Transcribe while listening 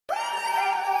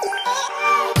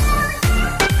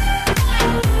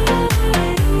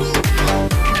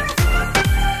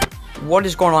What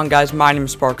is going on, guys? My name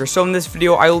is Parker. So in this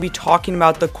video I will be talking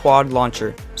about the quad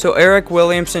launcher. So Eric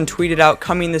Williamson tweeted out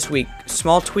coming this week: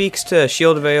 small tweaks to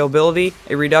shield availability,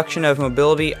 a reduction of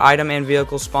mobility, item and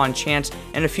vehicle spawn chance,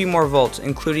 and a few more vaults,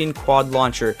 including quad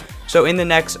launcher. So in the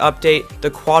next update, the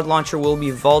quad launcher will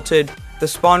be vaulted, the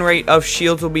spawn rate of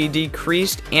shields will be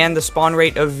decreased, and the spawn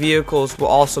rate of vehicles will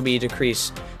also be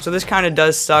decreased. So this kind of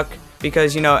does suck,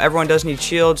 because everyone does need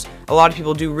shields. A lot of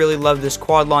people do really love this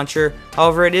quad launcher.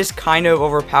 However, it is kind of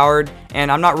overpowered,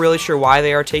 and I'm not really sure why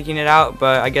they are taking it out,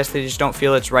 but I guess they just don't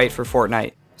feel it's right for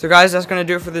Fortnite. So guys, that's going to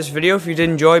do it for this video. If you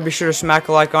did enjoy, be sure to smack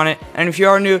a like on it, and if you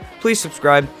are new, please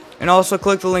subscribe, and also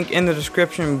click the link in the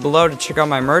description below to check out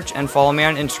my merch and follow me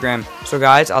on Instagram. So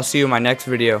guys, I'll see you in my next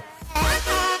video.